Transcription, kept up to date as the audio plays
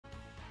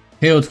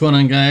Hey, what's going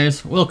on,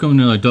 guys? Welcome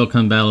to a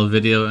Dokkan battle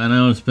video. And I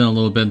know it's been a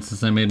little bit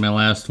since I made my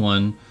last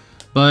one,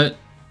 but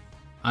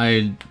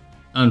I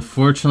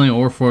unfortunately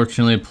or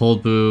fortunately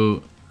pulled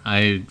Buu.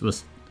 I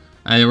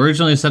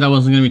originally said I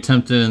wasn't going to be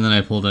tempted, and then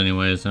I pulled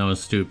anyways, and I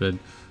was stupid.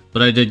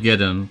 But I did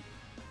get him,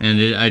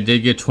 and I did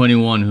get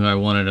 21, who I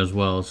wanted as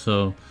well.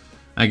 So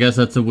I guess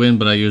that's a win,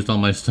 but I used all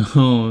my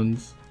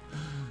stones.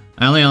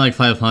 I only had like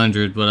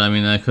 500, but I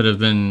mean, I could have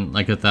been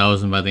like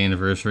 1,000 by the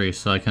anniversary,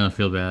 so I kind of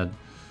feel bad.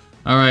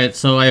 Alright,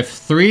 so I have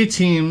 3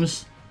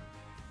 teams.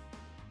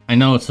 I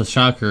know it's a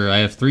shocker. I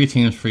have 3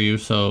 teams for you,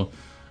 so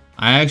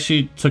I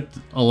actually took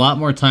a lot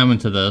more time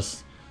into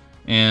this.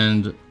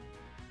 And,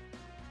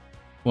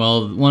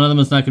 well, one of them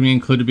is not going to be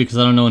included because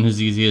I don't know when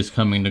his EZ is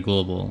coming to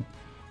global.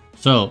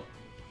 So,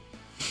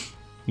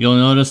 you'll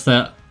notice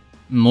that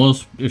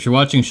if you're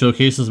watching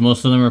showcases,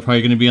 most of them are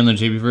probably going to be on the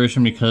JP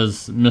version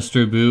because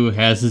Mr. Buu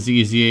has his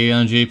EZA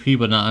on JP,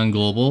 but not on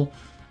global.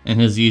 And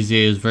his EZA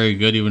is very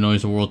good, even though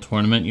he's a World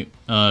Tournament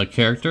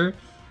character,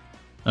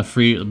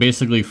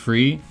 basically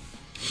free.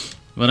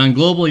 But on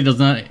global, he does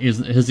not. His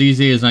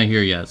EZA is not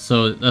here yet,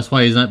 so that's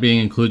why he's not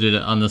being included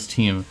on this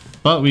team.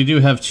 But we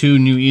do have 2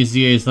 new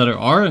EZAs that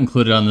are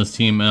included on this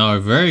team and are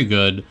very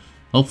good.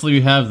 Hopefully,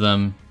 you have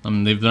them.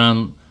 They've been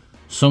on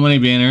so many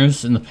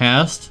banners in the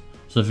past.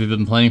 So if you've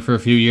been playing for a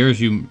few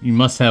years, you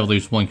must have at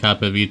least 1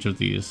 copy of each of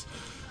these.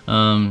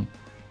 Well,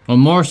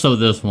 more so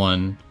this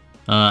one.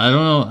 I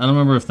don't know. I don't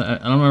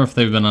remember if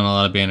they've been on a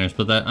lot of banners,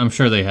 but I'm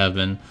sure they have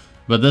been.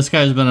 But this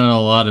guy's been on a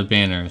lot of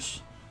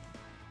banners,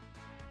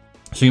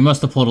 so you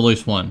must have pulled at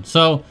least 1.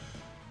 So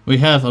we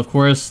have, of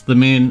course, the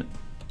main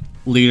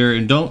leader,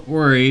 and don't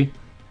worry,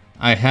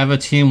 I have a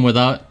team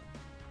without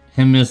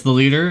him as the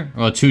leader.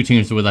 Well, 2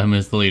 teams without him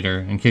as the leader,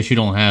 in case you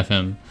don't have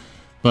him.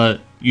 But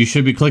you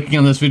should be clicking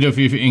on this video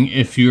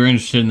if you're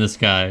interested in this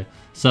guy.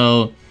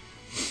 So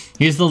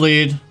he's the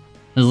lead.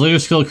 His leader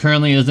skill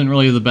currently isn't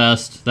really the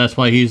best. That's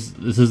why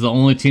this is the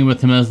only team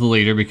with him as the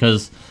leader,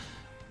 because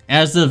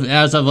as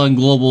of on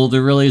global,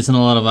 there really isn't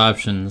a lot of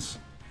options.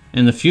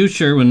 In the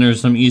future, when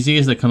there's some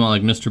EZAs that come out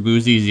like Mr.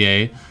 Boo's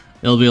EZA,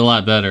 it'll be a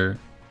lot better.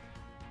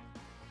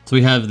 So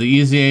we have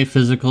the EZA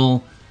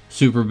Physical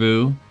Super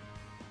Buu,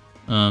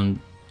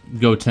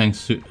 Go Tank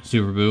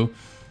Super Buu.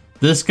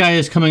 This guy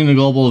is coming to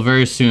global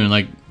very soon.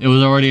 Like, it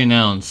was already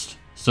announced,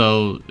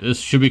 so this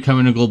should be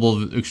coming to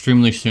global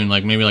extremely soon.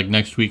 Like maybe like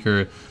next week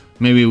or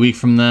maybe a week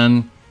from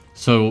then.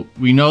 So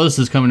we know this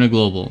is coming to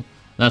global.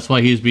 That's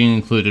why he's being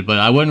included. But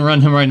I wouldn't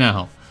run him right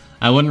now.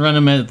 I wouldn't run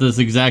him at this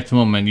exact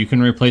moment. You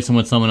can replace him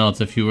with someone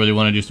else if you really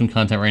want to do some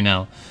content right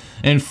now.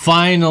 And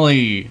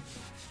finally,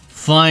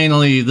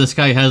 this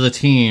guy has a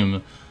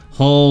team.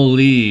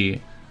 Holy.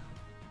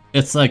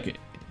 It's like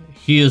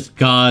he is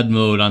God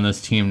mode on this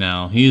team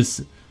now. He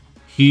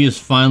is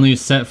finally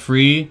set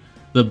free.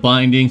 The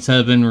bindings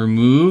have been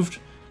removed.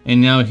 And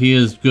now he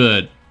is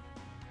good.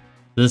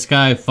 This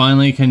guy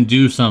finally can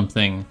do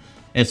something.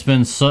 It's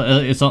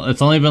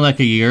only been like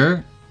a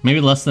year, maybe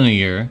less than a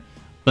year,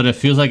 but it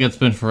feels like it's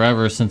been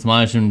forever since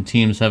Majin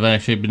teams have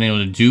actually been able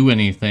to do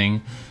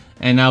anything.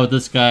 And now with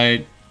this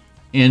guy,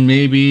 and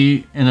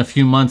maybe in a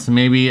few months,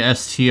 maybe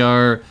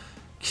STR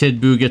Kid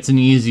Buu gets an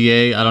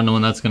EZA. I don't know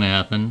when that's gonna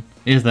happen,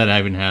 if that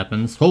even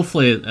happens.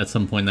 Hopefully at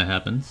some point that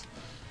happens.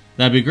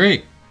 That'd be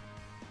great.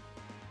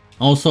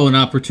 Also an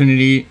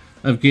opportunity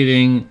of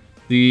getting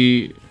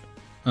the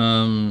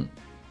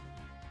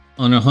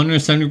on a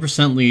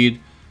 170% lead,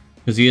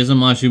 because he is a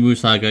Majin Buu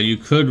Saga, you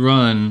could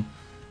run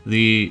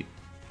the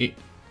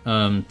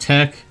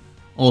Tech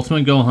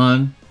Ultimate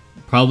Gohan.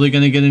 Probably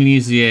going to get an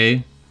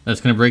EZA.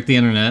 That's going to break the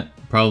internet,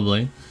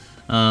 probably.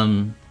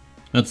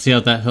 Let's see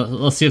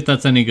if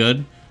that's any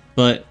good.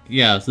 But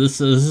yeah,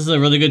 this is a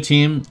really good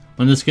team.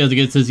 When this guy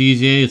gets his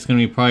EZA, it's going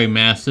to be probably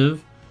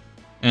massive.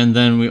 And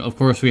then of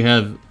course we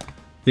have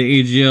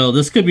the AGL.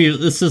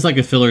 This is like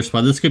a filler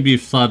spot. This could be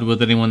slotted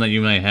with anyone that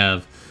you might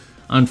have.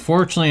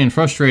 Unfortunately and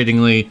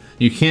frustratingly,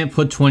 you can't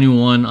put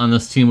 21 on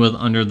this team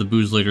under the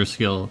Buu's leader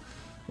skill.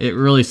 It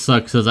really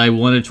sucks because I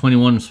wanted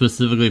 21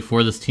 specifically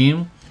for this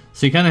team.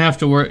 So you kind of have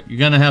to work. You're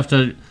gonna have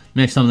to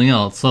make something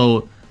else.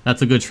 So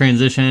that's a good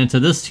transition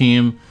into this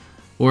team,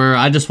 where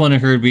I just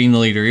wanted her being the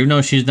leader, even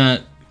though she's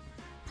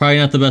probably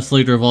not the best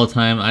leader of all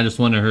time. I just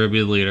wanted her to be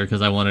the leader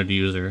because I wanted to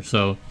use her.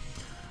 So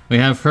we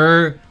have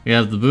her. We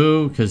have the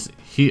Buu because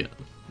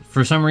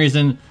for some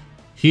reason,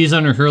 he's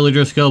under her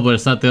leader skill, but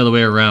it's not the other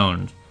way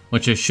around.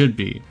 Which it should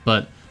be,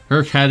 but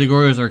her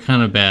categories are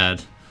kind of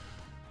bad.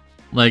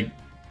 Like,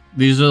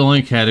 these are the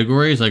only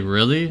categories, like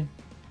really?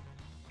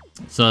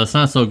 So it's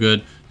not so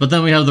good. But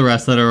then we have the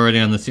rest that are already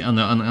on the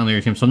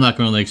other team, so I'm not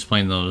going to really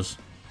explain those.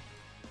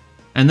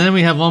 And then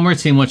we have one more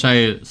team, which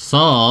I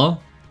saw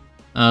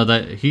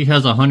that he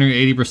has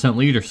 180%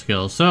 leader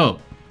skill. So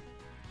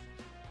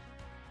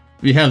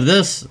we have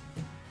this.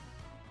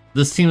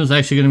 This team is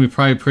actually going to be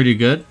probably pretty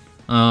good.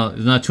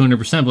 It's not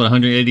 200%, but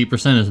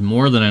 180% is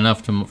more than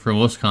enough for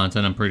most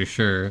content, I'm pretty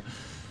sure.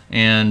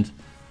 And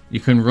you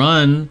can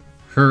run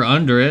her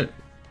under it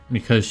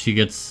because she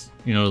gets,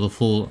 you know, the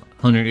full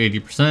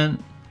 180%.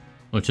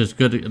 which is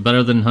good,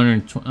 better than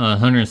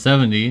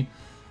 170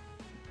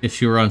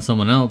 if you were on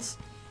someone else.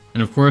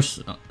 And of course,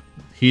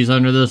 he's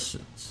under the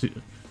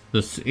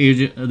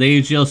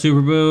AGL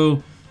Super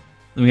Buu.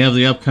 Then we have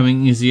the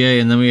upcoming EZA,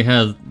 and then we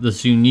have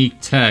this unique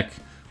tech,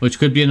 which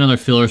could be another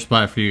filler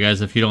spot for you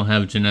guys if you don't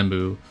have Majin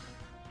Buu.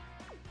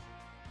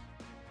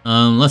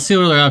 Let's see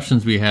what other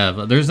options we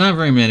have. There's not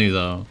very many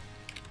though.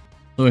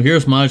 So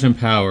here's Majin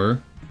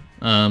Power.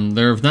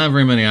 There's not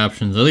very many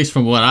options, at least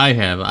from what I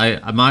have.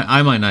 I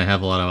might not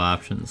have a lot of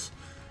options.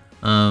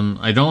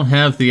 I don't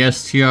have the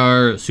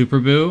STR Super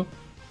Buu,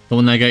 the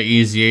one that got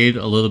EZA'd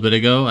a little bit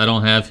ago. I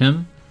don't have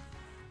him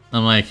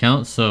on my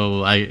account,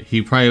 so I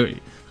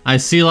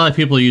see a lot of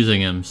people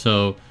using him,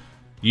 so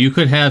you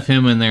could have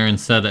him in there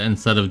instead of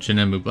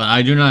Majin Buu, but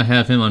I do not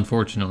have him,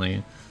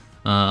 unfortunately.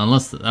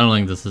 Unless, I don't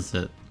think this is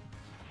it.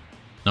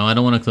 No, I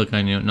don't want to click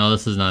on you. No,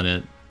 this is not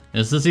it.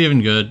 Is this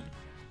even good?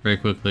 Very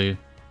quickly.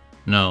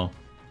 No,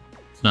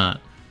 it's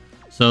not.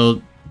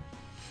 So,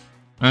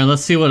 alright,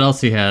 let's see what else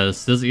he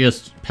has. He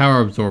has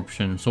power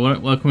absorption. So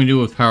what can we do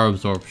with power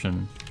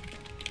absorption?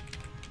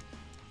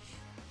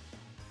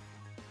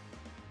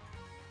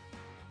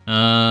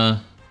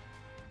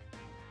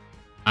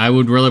 I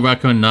would really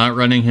recommend not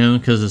running him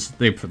because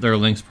their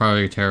link's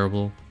probably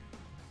terrible.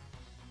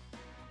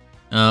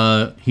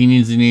 He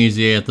needs an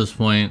EZA at this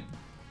point.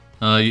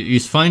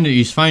 He's fine to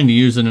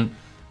use him,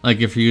 like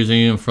if you're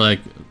using him for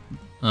like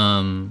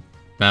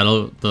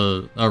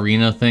the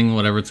arena thing,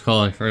 whatever it's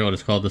called. I forget what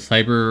it's called, the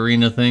cyber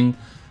arena thing.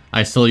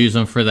 I still use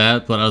him for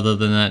that, but other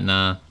than that,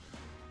 nah.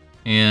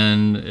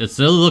 And it's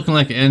really looking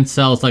like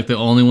Incel is like the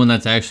only one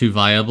that's actually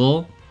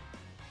viable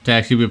to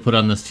actually be put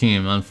on this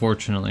team,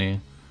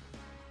 unfortunately.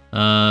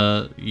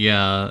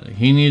 Yeah,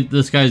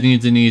 this guy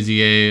needs an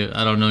EZA.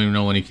 I don't even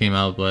know when he came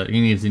out, but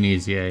he needs an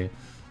EZA.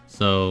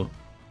 So,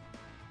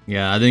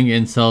 yeah, I think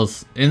Incel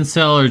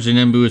or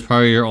Majin Buu is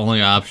probably your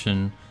only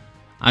option.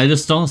 I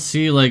just don't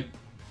see, like,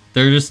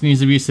 there just needs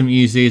to be some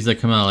EZAs that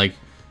come out. Like,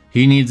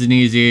 he needs an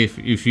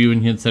EZA if you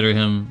would consider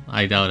him.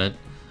 I doubt it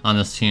on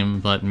this team,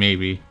 but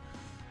maybe.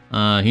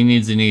 He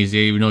needs an EZA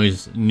even though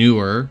he's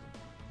newer.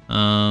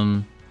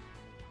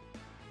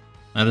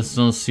 I just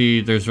don't see,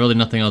 there's really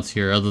nothing else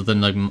here other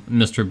than like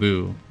Mr.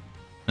 Buu.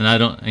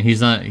 And he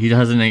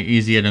hasn't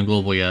EZA'd in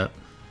global yet.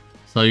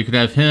 So you could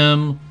have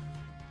him,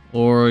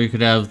 or you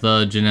could have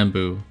the Majin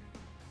Buu.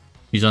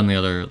 He's on the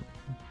other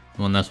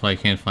one, that's why I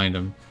can't find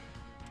him.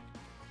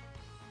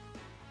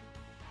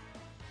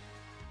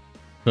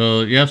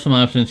 So you have some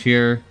options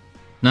here.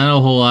 Not a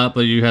whole lot,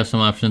 but you have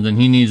some options, and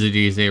he needs a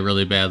EZA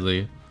really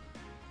badly.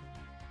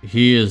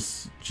 He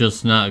is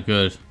just not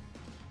good.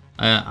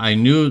 I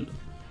knew,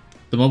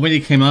 the moment he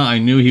came out, I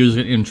knew he was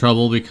in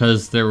trouble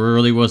because there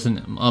really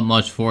wasn't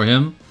much for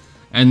him.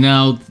 And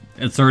now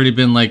it's already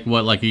been like,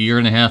 what, like a year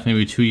and a half,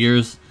 maybe 2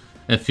 years?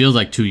 It feels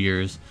like 2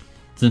 years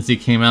since he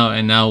came out,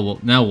 and now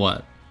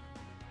what?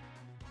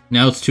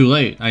 Now it's too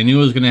late. I knew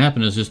it was going to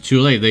happen, it's just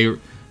too late.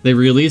 They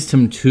released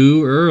him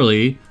too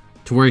early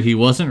to where he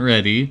wasn't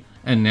ready,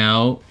 and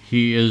now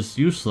he is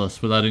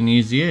useless without an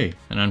EZA.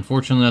 And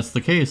unfortunately that's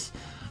the case.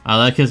 I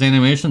like his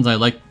animations, I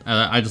like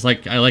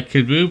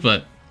Kid Buu,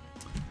 but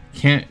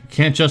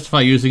can't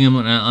justify using him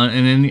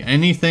in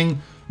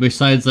anything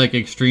besides like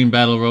Extreme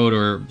Battle Road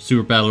or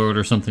Super Battle Road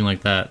or something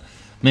like that.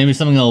 Maybe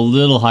something a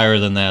little higher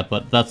than that,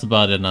 but that's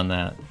about it on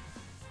that.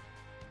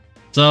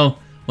 So,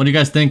 what do you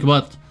guys think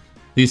about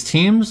these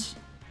teams?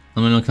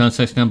 Let me know in the comment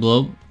section down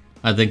below.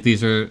 I think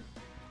these are,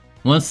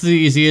 once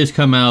the EZAs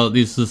come out,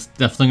 this is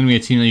definitely going to be a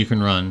team that you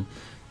can run.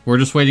 We're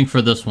just waiting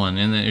for this one,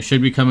 and it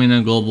should be coming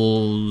in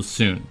global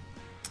soon.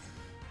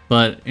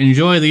 But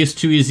enjoy these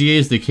two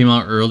EZAs. They came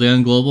out early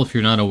on global. If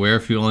you're not aware,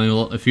 if you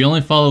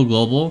only follow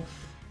global,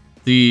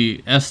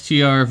 the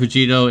STR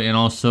Vegito and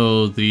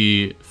also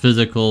the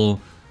physical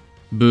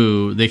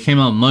Buu, they came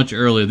out much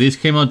earlier. These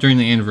came out during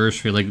the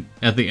anniversary, like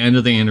at the end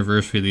of the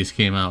anniversary. These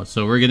came out,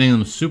 so we're getting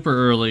them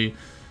super early.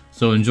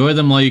 So enjoy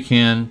them while you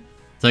can.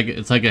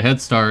 It's like a head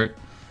start.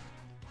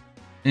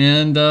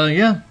 And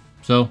yeah,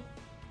 so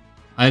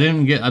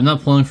I'm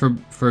not pulling for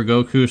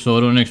Goku, so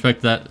I don't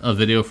expect a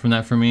video from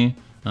that for me.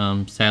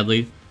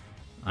 Sadly,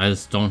 I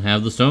just don't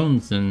have the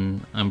stones,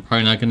 and I'm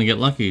probably not going to get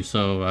lucky,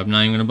 so I'm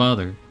not even going to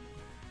bother.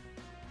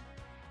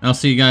 I'll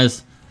see you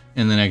guys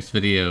in the next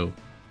video.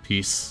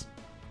 Peace.